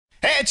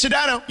it's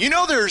Sedano. You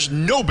know there's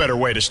no better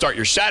way to start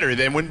your Saturday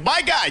than when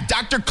my guy,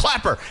 Dr.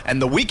 Clapper,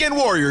 and the Weekend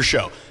Warrior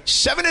Show,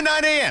 7 to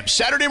 9 a.m.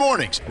 Saturday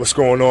mornings. What's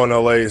going on,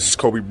 LA? This is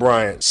Kobe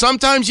Bryant.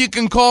 Sometimes you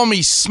can call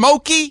me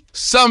Smokey.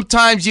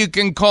 Sometimes you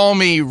can call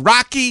me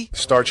Rocky.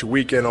 Start your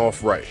weekend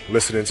off right.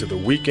 Listening to the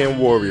Weekend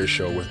Warrior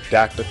Show with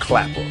Dr.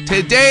 Clapper.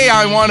 Today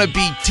I want to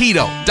be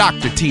Tito,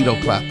 Dr. Tito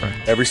Clapper.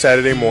 Every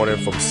Saturday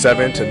morning from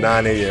 7 to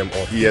 9 a.m.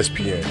 on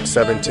ESPN,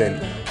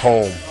 710,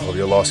 home of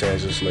your Los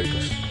Angeles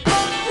Lakers.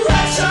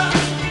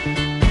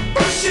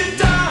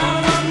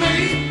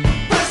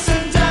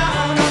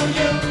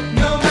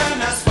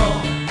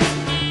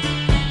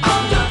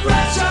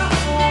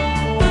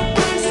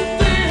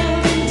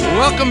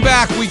 Welcome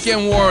back,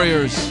 Weekend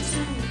Warriors.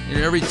 And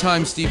every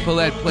time Steve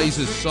Paulette plays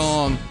a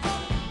song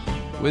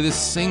where the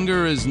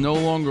singer is no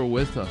longer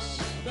with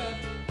us,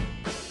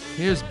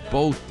 here's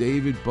both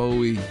David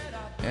Bowie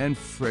and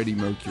Freddie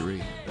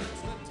Mercury.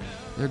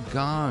 They're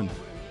gone.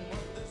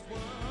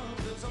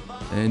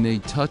 And they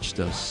touched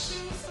us.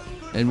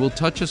 And will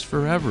touch us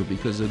forever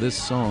because of this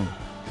song.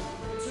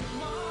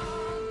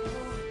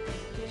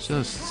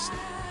 Just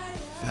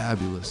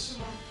fabulous.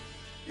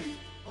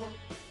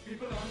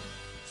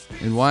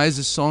 And why is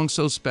this song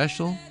so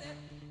special?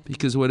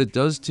 Because what it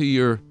does to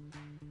your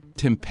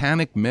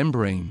tympanic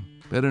membrane,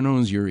 better known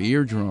as your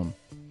eardrum,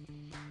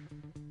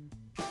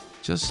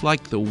 just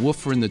like the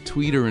woofer and the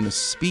tweeter in a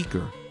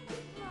speaker,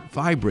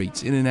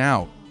 vibrates in and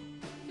out.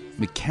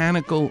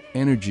 Mechanical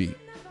energy,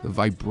 the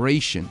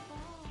vibration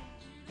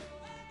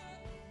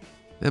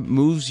that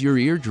moves your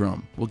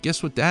eardrum. Well,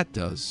 guess what that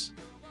does?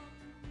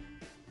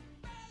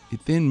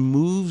 It then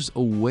moves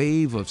a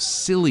wave of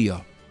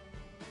cilia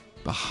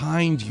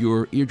behind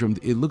your eardrum.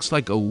 It looks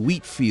like a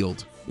wheat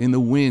field in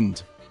the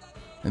wind,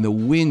 and the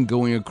wind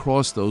going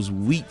across those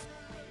wheat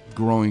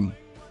growing.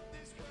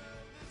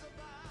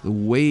 The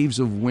waves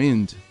of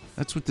wind.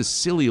 That's what the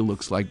cilia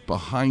looks like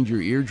behind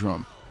your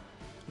eardrum.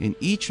 And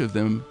each of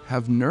them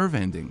have nerve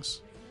endings.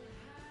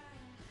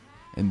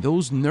 And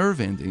those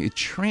nerve endings, it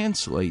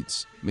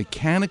translates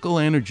mechanical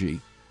energy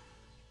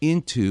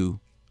into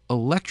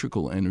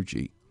electrical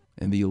energy.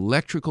 And the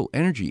electrical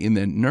energy in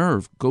that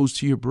nerve goes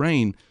to your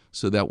brain,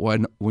 so that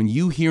when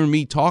you hear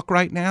me talk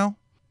right now,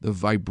 the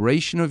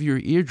vibration of your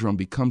eardrum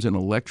becomes an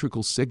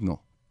electrical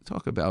signal.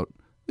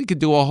 We could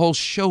do a whole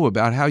show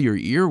about how your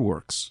ear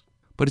works,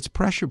 but it's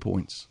pressure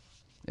points.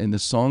 And the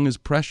song is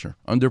Pressure,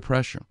 Under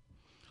Pressure.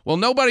 Well,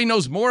 nobody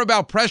knows more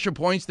about pressure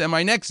points than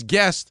my next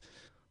guest,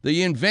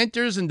 the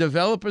inventors and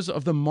developers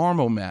of the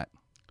Marma Mat.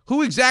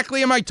 Who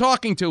exactly am I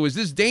talking to? Is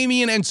this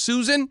Damien and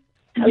Susan?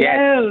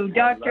 Hello,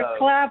 Dr.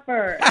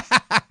 Clapper.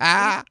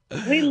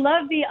 We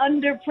love the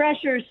Under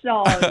Pressure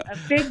song. A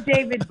big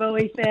David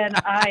Bowie fan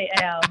I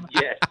am.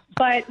 Yes.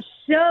 But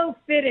so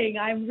fitting.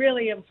 I'm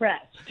really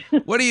impressed.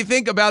 What do you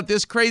think about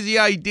this crazy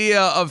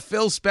idea of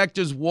Phil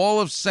Spector's wall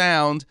of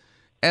sound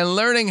and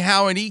learning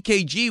how an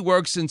EKG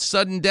works in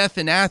sudden death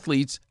in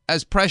athletes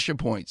as pressure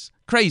points?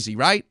 Crazy,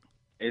 right?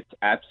 It's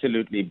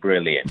absolutely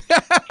brilliant.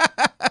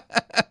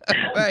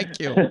 Thank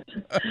you.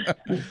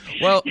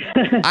 Well,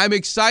 I'm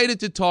excited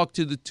to talk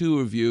to the two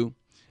of you.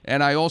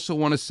 And I also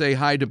want to say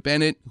hi to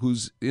Bennett,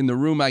 who's in the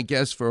room, I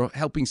guess, for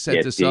helping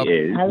set this up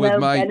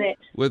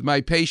with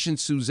my patient,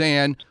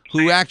 Suzanne,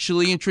 who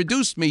actually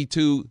introduced me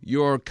to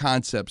your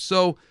concept.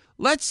 So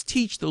let's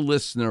teach the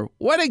listener,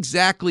 what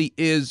exactly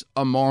is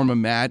a Marma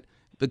Mat,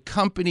 the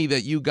company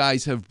that you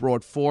guys have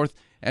brought forth,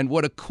 and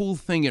what a cool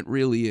thing it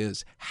really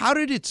is. How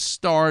did it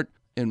start,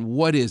 and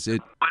what is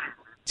it?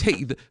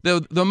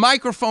 The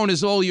microphone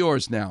is all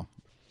yours now.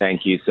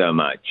 Thank you so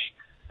much.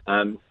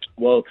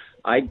 Well,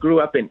 I grew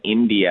up in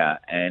India,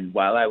 and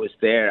while I was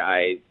there,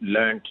 I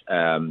learned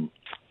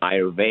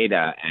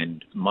Ayurveda,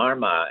 and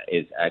Marma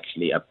is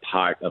actually a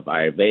part of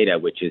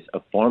Ayurveda, which is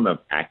a form of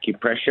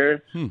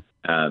acupressure.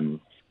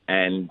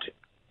 And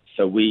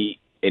so we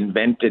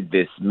invented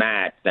this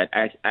mat that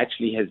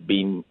actually has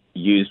been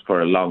used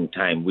for a long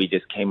time. We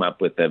just came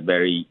up with a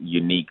very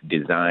unique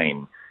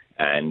design,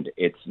 and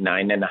it's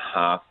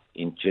 9.5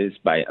 inches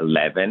by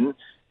 11,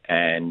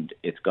 and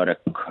it's got a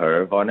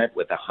curve on it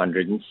with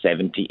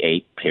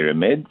 178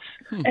 pyramids.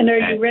 And are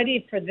you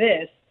ready for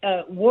this?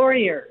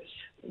 Warriors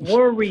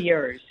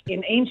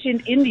in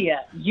ancient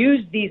India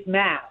used these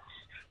mats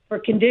for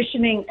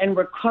conditioning and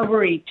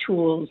recovery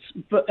tools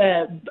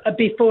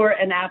before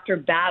and after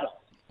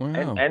battle.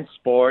 Wow. And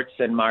sports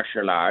and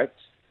martial arts.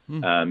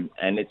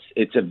 And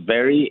it's a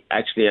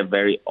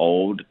very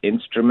old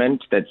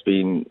instrument that's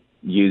been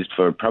used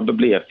for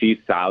probably a few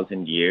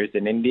thousand years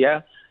in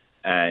India.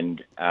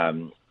 And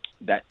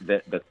that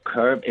the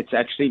curve, it's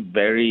actually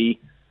very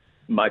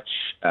much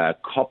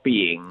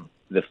copying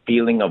the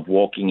feeling of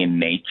walking in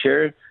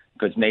nature,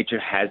 because nature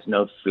has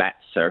no flat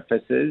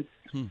surfaces.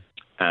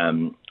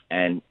 And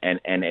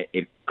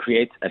it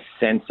creates a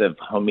sense of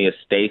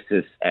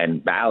homeostasis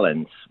and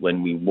balance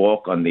when we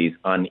walk on these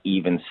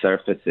uneven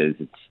surfaces.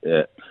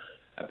 It's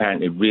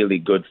apparently really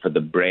good for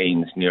the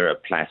brain's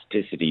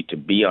neuroplasticity to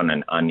be on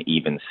an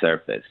uneven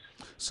surface.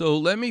 So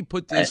let me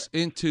put this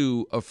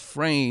into a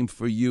frame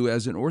for you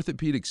as an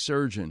orthopedic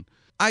surgeon.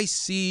 I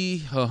see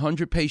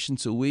 100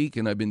 patients a week,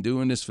 and I've been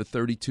doing this for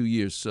 32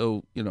 years.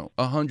 So,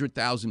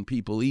 100,000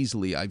 people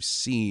easily I've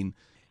seen.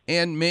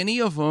 And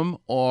many of them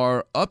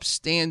are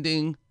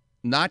upstanding,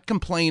 not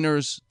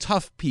complainers,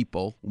 tough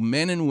people,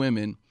 men and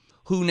women,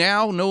 who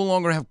now no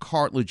longer have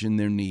cartilage in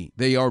their knee.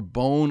 They are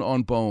bone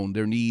on bone.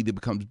 Their knee that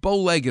becomes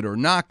bow-legged or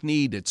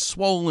knock-kneed. It's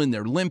swollen.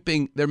 They're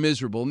limping. They're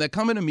miserable. And they're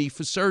coming to me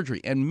for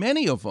surgery. And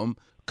many of them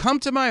come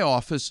to my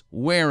office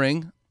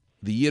wearing,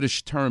 the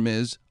Yiddish term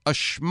is, a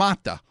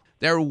shmata.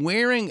 They're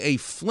wearing a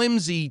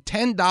flimsy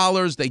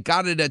 $10, they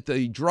got it at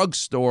the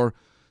drugstore,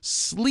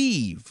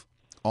 sleeve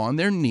on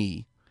their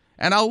knee.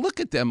 And I'll look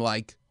at them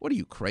like, what are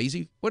you,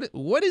 crazy?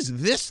 What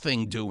is this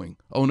thing doing?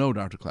 Oh, no,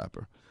 Dr.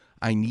 Clapper.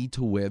 I need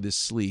to wear this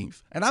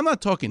sleeve. And I'm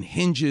not talking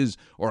hinges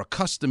or a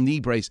custom knee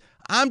brace.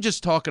 I'm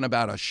just talking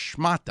about a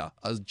shmata,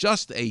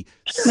 just a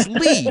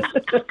sleeve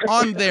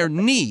on their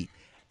knee.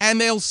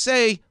 And they'll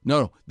say,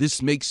 no,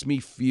 this makes me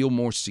feel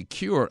more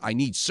secure. I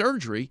need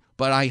surgery,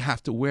 but I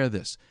have to wear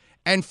this.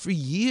 And for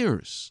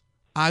years,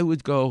 I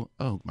would go,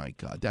 oh, my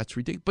God, that's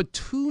ridiculous. But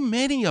too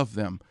many of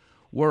them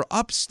were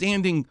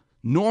upstanding,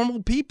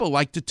 normal people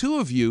like the two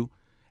of you.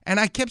 And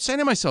I kept saying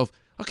to myself,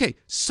 okay,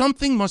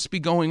 something must be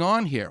going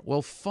on here.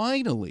 Well,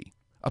 finally,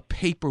 a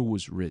paper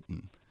was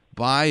written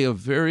by a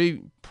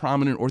very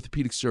prominent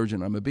orthopedic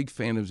surgeon. I'm a big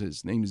fan of his.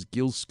 His name is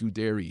Gil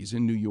Scuderi. He's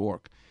in New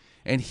York.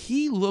 And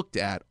he looked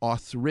at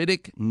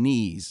arthritic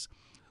knees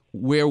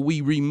where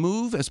we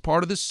remove, as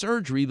part of the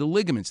surgery, the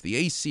ligaments,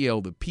 the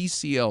ACL, the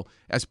PCL,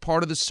 as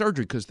part of the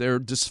surgery because they're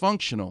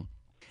dysfunctional.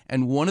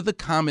 And one of the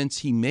comments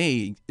he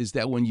made is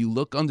that when you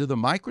look under the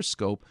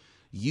microscope,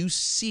 you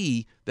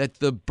see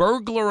that the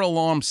burglar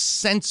alarm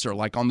sensor,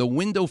 like on the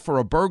window for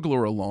a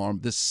burglar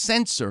alarm, the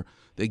sensor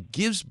that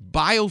gives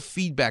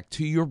biofeedback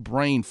to your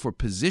brain for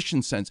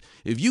position sense.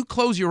 If you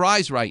close your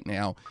eyes right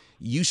now,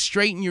 you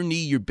straighten your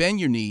knee, you bend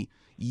your knee,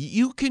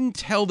 you can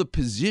tell the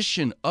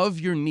position of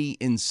your knee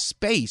in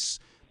space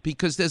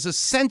because there's a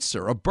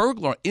sensor, a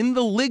burglar in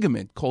the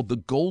ligament called the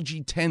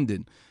Golgi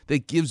tendon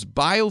that gives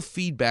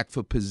biofeedback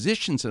for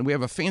positions, and we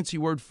have a fancy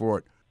word for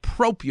it,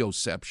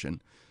 proprioception,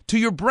 to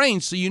your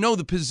brain so you know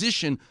the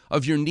position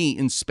of your knee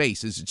in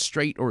space. Is it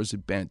straight or is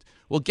it bent?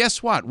 Well,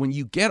 guess what? When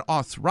you get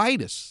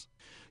arthritis,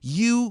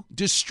 you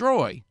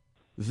destroy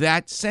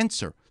that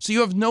sensor. So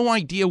you have no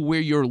idea where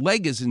your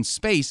leg is in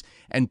space,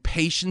 and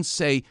patients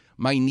say,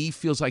 my knee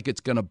feels like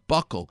it's going to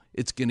buckle.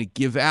 It's going to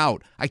give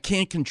out. I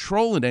can't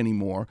control it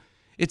anymore.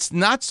 It's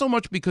not so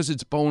much because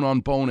it's bone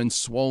on bone and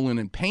swollen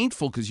and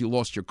painful because you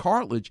lost your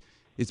cartilage.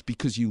 It's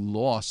because you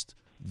lost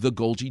the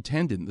Golgi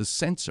tendon, the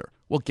sensor.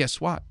 Well,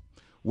 guess what?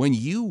 When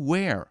you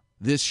wear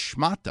this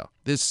shmata,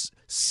 this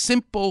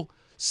simple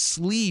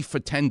sleeve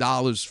for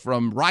 $10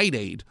 from Rite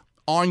Aid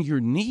on your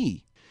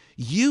knee,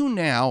 you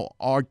now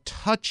are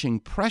touching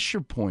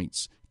pressure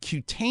points,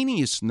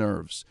 cutaneous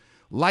nerves,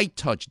 light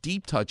touch,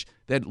 deep touch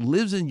that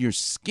lives in your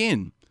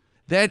skin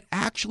that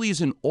actually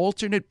is an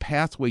alternate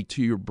pathway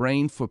to your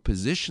brain for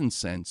position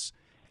sense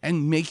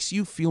and makes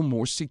you feel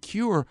more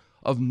secure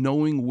of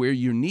knowing where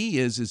your knee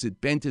is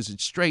it bent, is it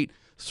straight,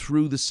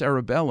 through the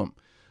cerebellum.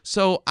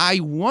 So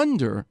I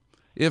wonder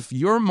if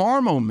your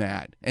Marma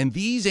Mat and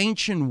these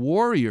ancient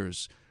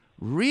warriors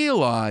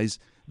realize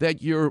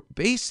that you're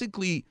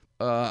basically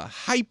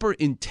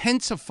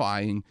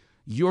hyper-intensifying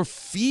your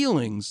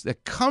feelings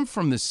that come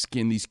from the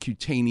skin, these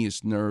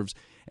cutaneous nerves,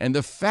 and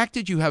the fact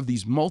that you have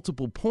these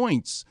multiple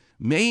points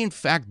may in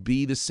fact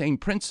be the same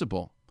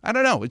principle. I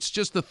don't know. It's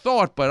just a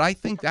thought, but I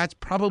think that's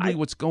probably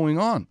what's going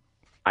on.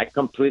 I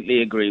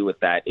completely agree with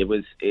that. It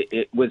was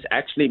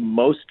actually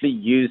mostly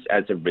used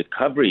as a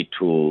recovery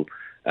tool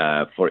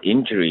for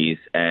injuries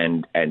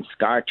and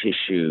scar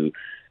tissue,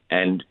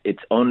 and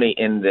it's only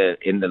in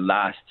the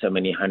last so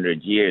many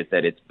hundred years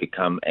that it's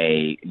become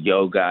a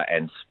yoga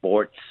and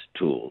sports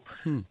tool.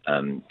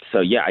 So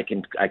yeah,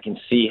 I can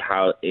see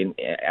how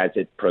as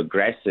it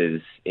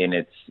progresses in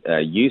its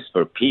use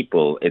for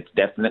people, it's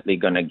definitely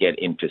going to get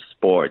into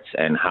sports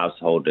and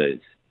householders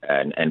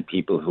and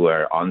people who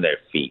are on their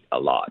feet a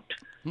lot.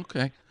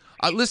 Okay.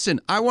 Listen,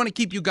 I want to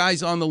keep you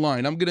guys on the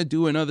line. I'm going to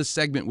do another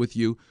segment with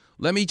you.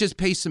 Let me just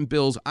pay some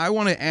bills. I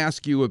want to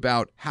ask you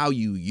about how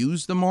you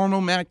use the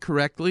Marma Mat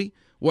correctly,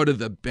 what are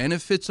the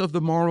benefits of the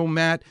Marma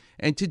Mat,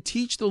 and to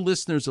teach the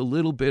listeners a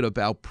little bit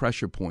about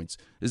pressure points.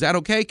 Is that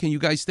okay? Can you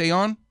guys stay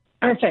on?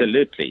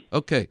 Absolutely.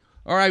 Okay.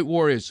 All right,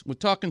 Warriors. We're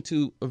talking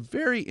to a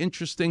very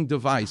interesting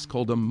device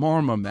called a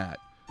Marma Mat.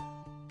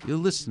 You're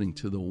listening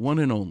to the one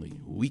and only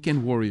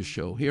Weekend Warrior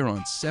Show here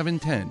on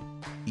 710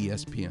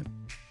 ESPN.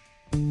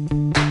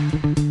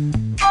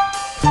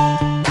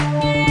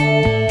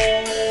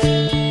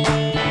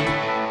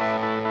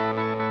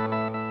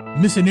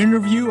 Miss an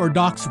interview or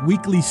Doc's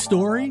weekly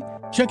story?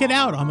 Check it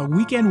out on the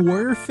Weekend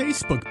Warrior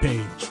Facebook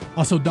page.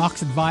 Also,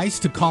 Doc's advice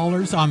to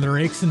callers on their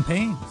aches and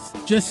pains.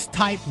 Just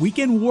type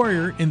Weekend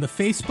Warrior in the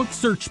Facebook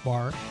search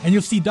bar and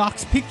you'll see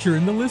Doc's picture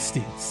in the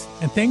listings.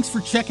 And thanks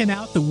for checking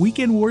out the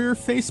Weekend Warrior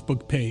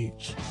Facebook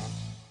page.